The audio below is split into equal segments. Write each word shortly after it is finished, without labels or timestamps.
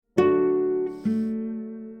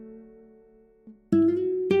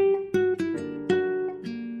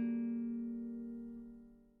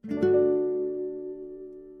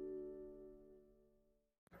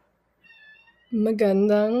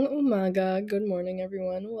Magandang umaga. Good morning,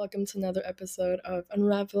 everyone. Welcome to another episode of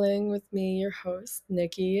Unraveling with me, your host,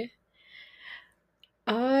 Nikki.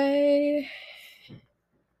 I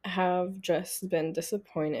have just been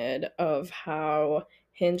disappointed of how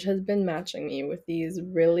Hinge has been matching me with these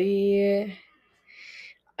really,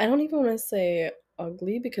 I don't even want to say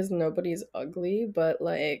ugly because nobody's ugly, but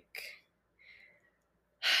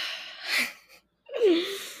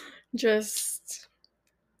just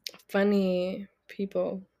funny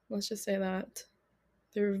people. Let's just say that.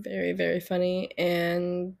 They're very, very funny.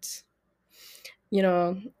 And, you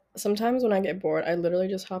know, sometimes when I get bored, I literally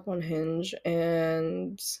just hop on Hinge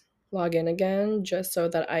and log in again just so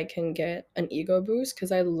that I can get an ego boost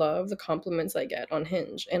because I love the compliments I get on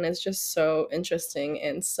Hinge. And it's just so interesting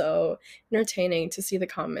and so entertaining to see the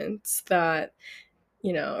comments that,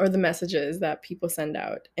 or the messages that people send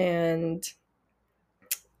out. And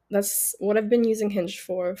that's what I've been using Hinge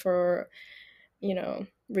for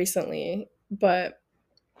recently. But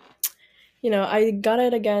I got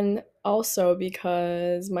it again also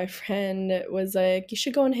because my friend was like, "You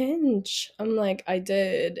should go on Hinge." I'm like, "I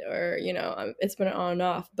did," or it's been on and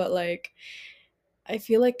off, but I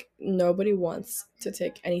feel like nobody wants to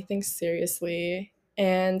take anything seriously,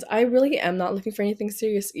 and I really am not looking for anything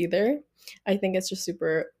serious either. I think it's just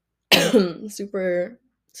super, super,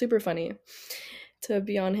 super funny to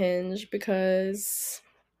be on Hinge because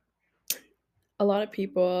a lot of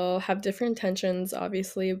people have different intentions,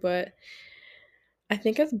 obviously, but I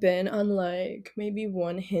think I've been on maybe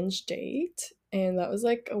one Hinge date, and that was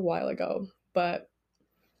a while ago. But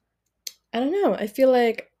I don't know. I feel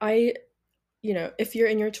like if you're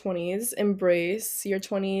in your 20s, embrace your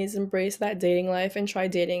 20s, embrace that dating life, and try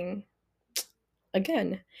dating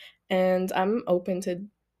again. And I'm open to,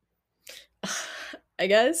 I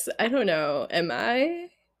guess, I don't know. Am I?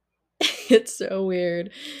 It's so weird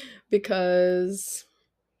because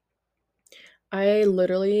I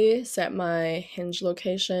literally set my Hinge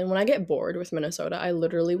location. When I get bored with Minnesota, I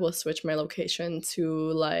literally will switch my location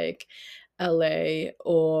to LA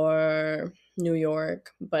or New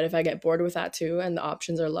York. But if I get bored with that too and the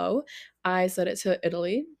options are low, I set it to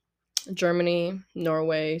Italy, Germany,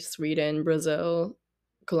 Norway, Sweden, Brazil,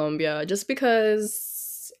 Colombia, just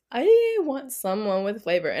because I want someone with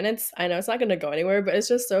flavor. And I know it's not going to go anywhere, but it's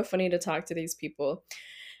just so funny to talk to these people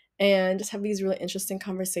and just have these really interesting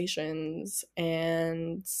conversations.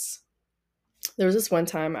 And there was this one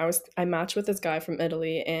time I matched with this guy from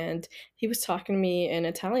Italy, and he was talking to me in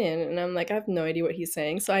Italian, and I'm like, I have no idea what he's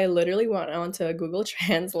saying. So I literally went on to Google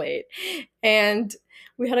Translate, and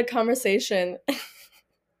we had a conversation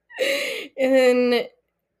in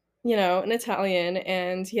in Italian,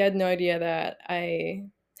 and he had no idea that I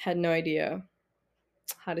had no idea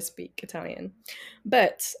how to speak Italian.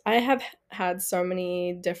 But I have had so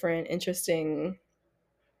many different interesting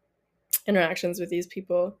interactions with these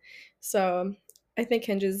people. So I think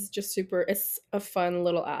Hinge is just it's a fun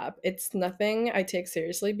little app. It's nothing I take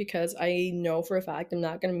seriously because I know for a fact I'm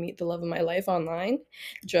not going to meet the love of my life online.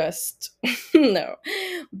 Just no.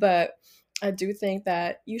 But I do think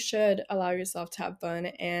that you should allow yourself to have fun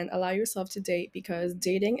and allow yourself to date because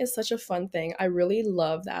dating is such a fun thing. I really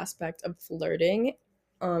love the aspect of flirting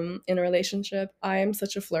in a relationship. I am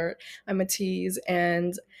such a flirt. I'm a tease,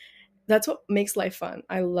 and that's what makes life fun.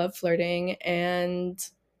 I love flirting, and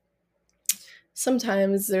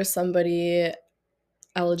sometimes there's somebody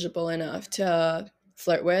eligible enough to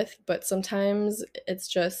flirt with, but sometimes it's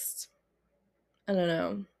just I don't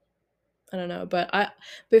know. I don't know, but I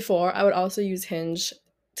before I would also use Hinge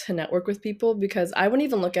to network with people because I wouldn't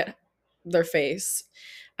even look at their face.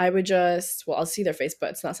 I would just I'll see their face, but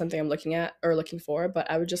it's not something I'm looking at or looking for, but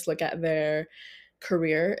I would just look at their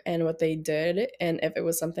career and what they did, and if it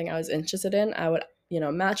was something I was interested in, I would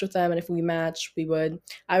match with them, and if we match,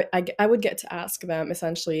 I would get to ask them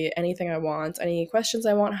essentially anything I want, any questions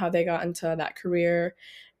I want, how they got into that career,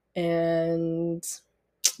 and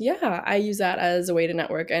yeah, I use that as a way to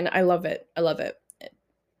network, and I love it. I love it.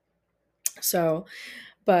 So,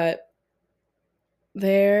 but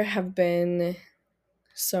there have been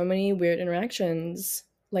so many weird interactions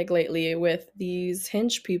lately with these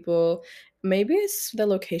Hinge people. Maybe it's the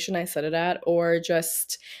location I set it at or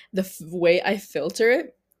just the way I filter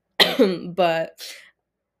it. But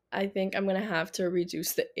I think I'm going to have to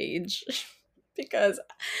reduce the age because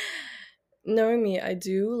knowing me, I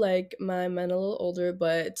do like my men a little older,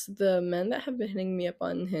 but the men that have been hitting me up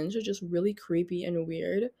on Hinge are just really creepy and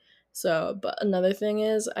weird. So, but another thing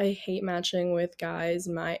is, I hate matching with guys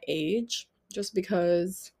my age just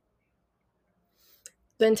because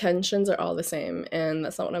the intentions are all the same, and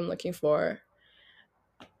that's not what I'm looking for.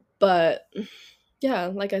 But yeah,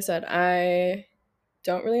 like I said, I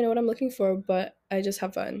don't really know what I'm looking for, but I just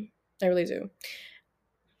have fun. I really do.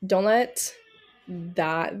 Don't let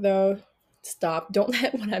that though stop. Don't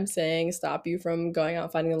let what I'm saying stop you from going out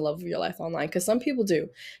and finding the love of your life online, because some people do.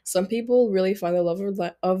 Some people really find the love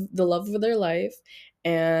of their life,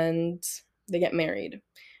 and they get married.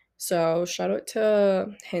 So shout out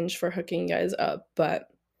to Hinge for hooking you guys up. But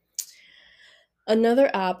another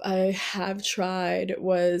app I have tried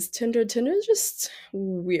was Tinder. Tinder is just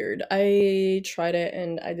weird. I tried it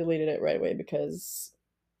and I deleted it right away because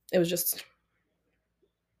it was just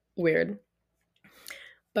weird.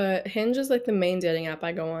 But Hinge is like the main dating app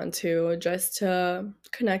I go on to just to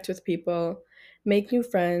connect with people, make new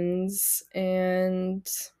friends, and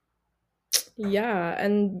yeah.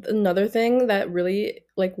 And another thing that really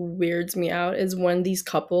like weirds me out is when these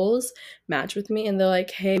couples match with me and they're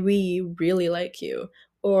like, "Hey, we really like you,"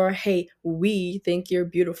 or "Hey, we think you're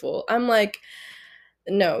beautiful." I'm like,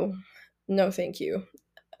 "No. No, thank you."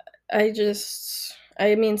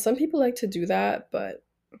 I mean, some people like to do that, but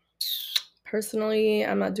personally,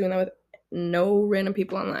 I'm not doing that with no random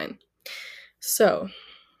people online. So,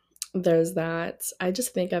 there's that. I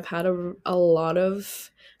just think I've had a lot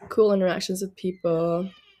of cool interactions with people,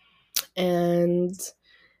 and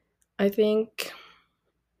I think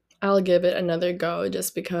I'll give it another go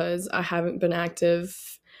just because I haven't been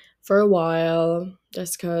active for a while,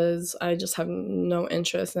 just because I just have no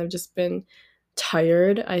interest and I've just been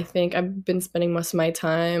tired. I think I've been spending most of my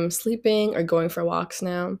time sleeping or going for walks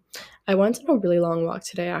now. I went on a really long walk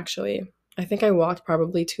today, actually. I think I walked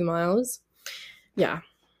probably 2 miles. Yeah,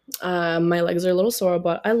 my legs are a little sore,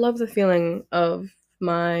 but I love the feeling of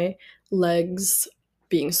my legs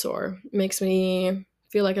being sore. It makes me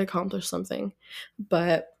feel like I accomplished something.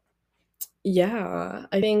 But yeah,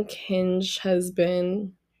 I think Hinge has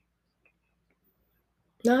been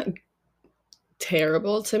not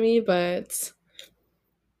terrible to me, but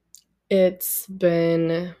it's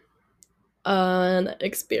been an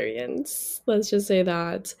experience. Let's just say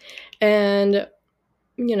that. And,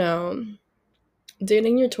 you know,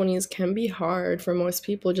 dating in your 20s can be hard for most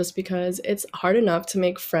people just because it's hard enough to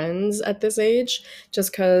make friends at this age,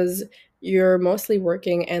 just because you're mostly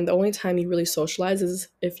working and the only time you really socialize is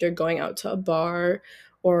if you're going out to a bar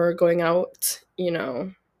or going out,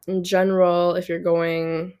 in general, if you're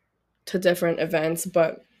going to different events.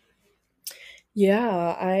 But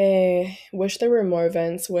yeah, I wish there were more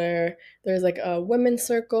events where there's like a women's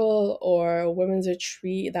circle or a women's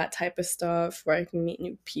retreat, that type of stuff where I can meet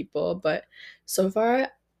new people. But so far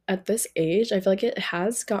at this age, I feel like it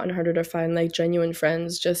has gotten harder to find like genuine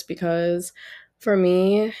friends just because for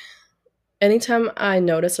me, anytime I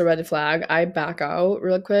notice a red flag, I back out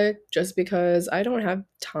real quick just because I don't have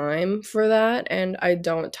time for that and I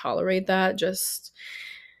don't tolerate that just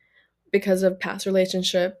because of past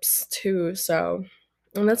relationships too. So,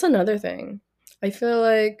 and that's another thing. I feel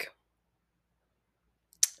like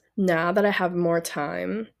now that I have more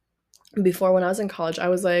time, before when I was in college, I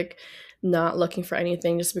was like not looking for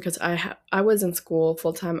anything just because I was in school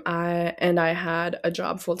full time. I had a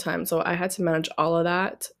job full time, so I had to manage all of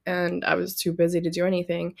that and I was too busy to do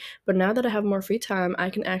anything. But now that I have more free time, I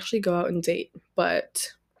can actually go out and date.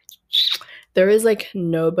 But there is like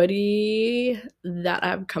nobody that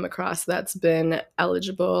I've come across that's been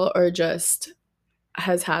eligible or just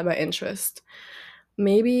has had my interest.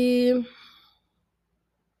 Maybe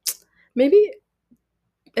maybe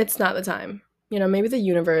it's not the time. Maybe the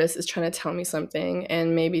universe is trying to tell me something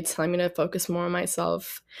and maybe telling me to focus more on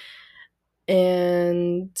myself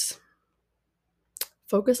and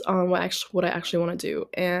focus on what I actually want to do,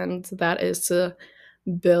 and that is to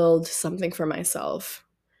build something for myself.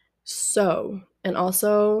 So, and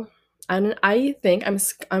also, and I think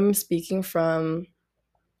I'm speaking from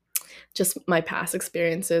just my past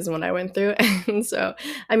experiences and what I went through. And so,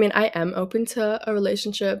 I mean, I am open to a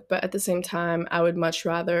relationship, but at the same time, I would much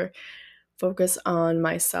rather focus on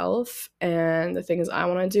myself and the things I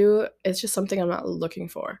want to do. It's just something I'm not looking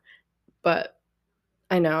for. But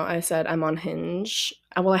I know I said I'm on Hinge.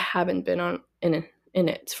 Well, I haven't been in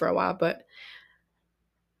it for a while, but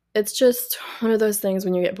it's just one of those things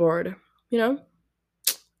when you get bored, you know?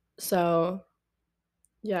 So,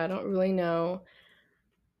 yeah, I don't really know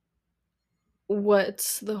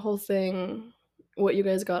what the whole thing, what you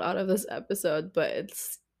guys got out of this episode, but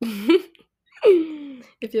it's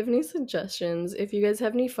if you have any suggestions, if you guys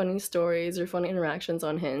have any funny stories or funny interactions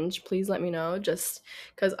on Hinge, please let me know, just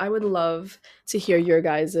because I would love to hear your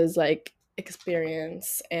guys's like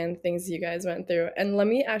experience and things you guys went through. And let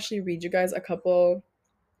me actually read you guys a couple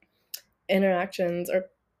interactions or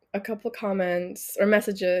a couple comments or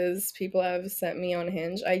messages people have sent me on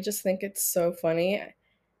Hinge. I just think it's so funny.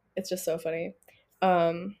 It's just so funny.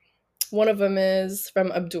 Um, One of them is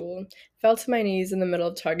from Abdul. Fell to my knees in the middle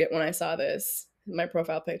of Target when I saw this, my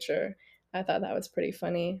profile picture. I thought that was pretty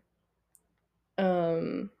funny.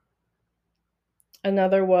 Um,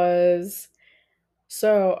 Another was,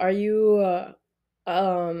 so are you a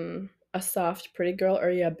soft pretty girl or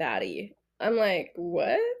are you a baddie? I'm like,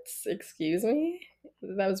 what? Excuse me?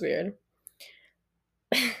 That was weird.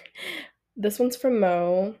 This one's from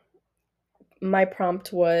Mo. My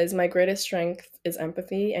prompt was, my greatest strength is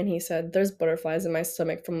empathy, and he said, there's butterflies in my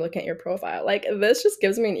stomach from looking at your profile. Like, this just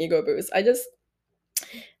gives me an ego boost. I just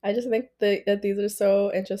think that these are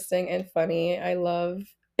so interesting and funny. I love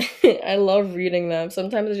I love reading them.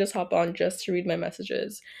 Sometimes I just hop on just to read my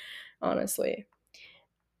messages, honestly.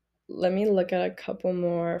 Let me look at a couple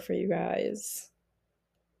more for you guys.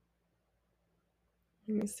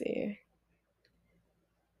 Let me see.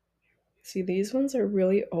 See, these ones are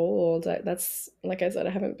really old. That's, like I said,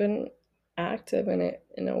 I haven't been active in it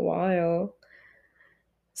in a while.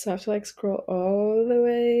 So I have to like scroll all the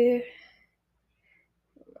way.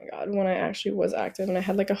 Oh my god, when I actually was active and I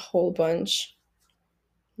had like a whole bunch.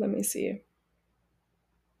 Let me see.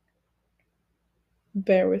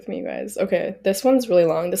 Bear with me, guys. Okay, this one's really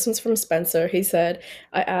long. This one's from Spencer. He said,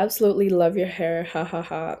 I absolutely love your hair. Ha ha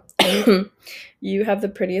ha. You have the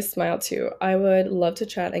prettiest smile too. I would love to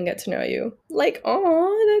chat and get to know you. Like,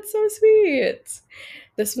 oh, that's so sweet.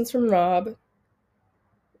 This one's from Rob.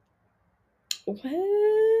 What?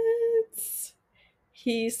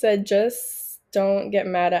 He said, just don't get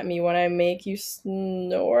mad at me when I make you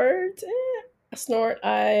snort. Snort,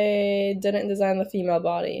 I didn't design the female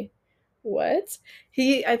body. What?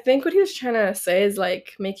 I think what he was trying to say is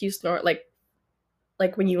like make you snort like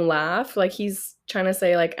when you laugh. Like he's trying to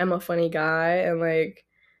say like I'm a funny guy and like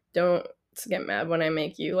don't get mad when I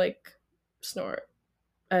make you like snort.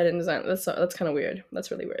 I didn't design that's kind of weird. That's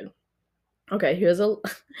really weird. Okay, here's a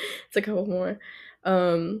it's a couple more.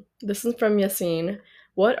 This is from Yassine.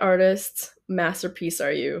 What artist's masterpiece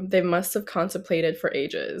are you? They must have contemplated for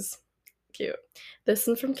ages. Cute. This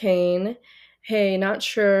one's from Kane. Hey, not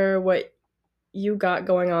sure what you got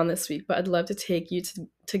going on this week, but I'd love to take you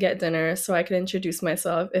to get dinner so I can introduce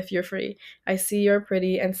myself if you're free. I see you're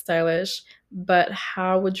pretty and stylish, but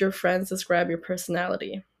how would your friends describe your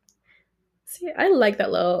personality? See, I like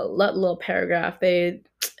that little paragraph. It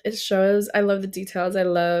shows. I love the details. I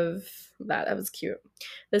love that. That was cute.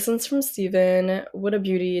 This one's from Steven. What a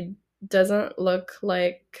beauty. Doesn't look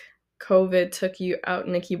like COVID took you out,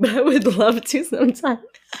 Nikki, but I would love to sometime.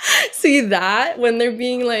 See that when they're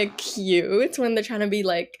being like cute, when they're trying to be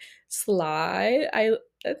like sly. I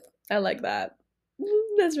like that.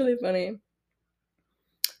 That's really funny.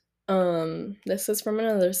 This is from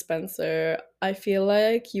another Spencer. I feel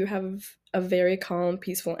like you have a very calm,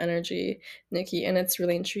 peaceful energy, Nikki, and it's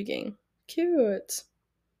really intriguing. Cute.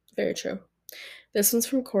 Very true. This one's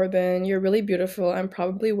from Corbin. You're really beautiful. I'm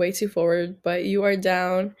probably way too forward, but you are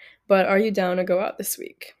down. But are you down to go out this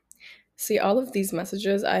week? See, all of these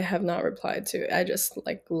messages I have not replied to. I just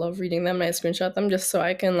like love reading them and I screenshot them just so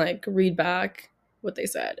I can like read back what they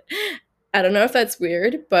said. I don't know if that's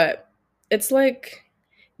weird, but it's like,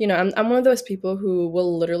 I'm one of those people who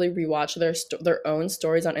will literally rewatch their own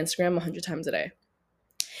stories on Instagram 100 times a day.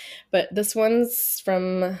 But this one's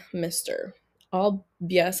from Mr. All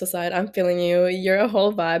BS aside, I'm feeling you. You're a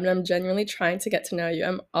whole vibe, and I'm genuinely trying to get to know you.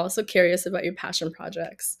 I'm also curious about your passion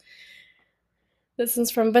projects. This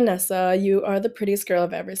one's from Vanessa. You are the prettiest girl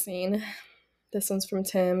I've ever seen. This one's from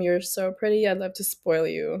Tim. You're so pretty. I'd love to spoil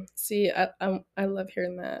you. See, I love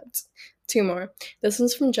hearing that. Two more. This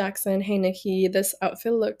one's from Jackson. Hey, Nikki, this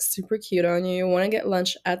outfit looks super cute on you. Want to get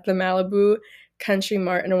lunch at the Malibu Country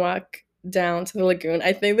Mart and walk down to the lagoon?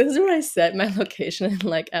 I think this is where I set my location in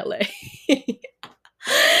like LA.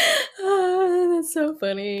 That's so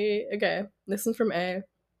funny. Okay, this one's from A.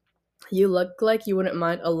 You look like you wouldn't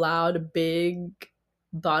mind a loud, big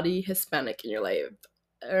body Hispanic in your life.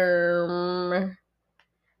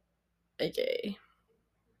 Okay.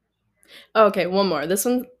 Okay, one more. This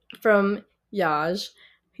one from Yaj.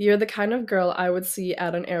 You're the kind of girl I would see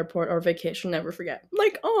at an airport or vacation, never forget.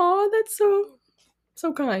 Like, oh, that's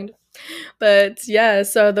so kind. But yeah,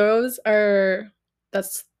 so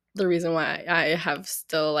that's the reason why I have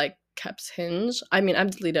still like kept Hinge. I mean,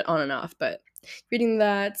 I've deleted on and off, but reading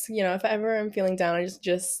that, if I ever am feeling down, I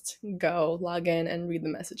just go log in and read the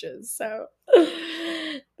messages. So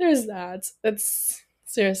there's that. It's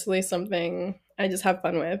seriously something I just have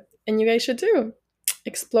fun with. And you guys should too.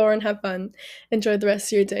 Explore and have fun. Enjoy the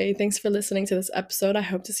rest of your day. Thanks for listening to this episode. I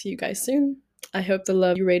hope to see you guys soon. I hope the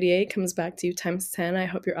love you radiate comes back to you times 10. I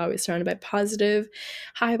hope you're always surrounded by positive,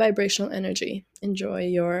 high vibrational energy. Enjoy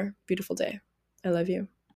your beautiful day. I love you.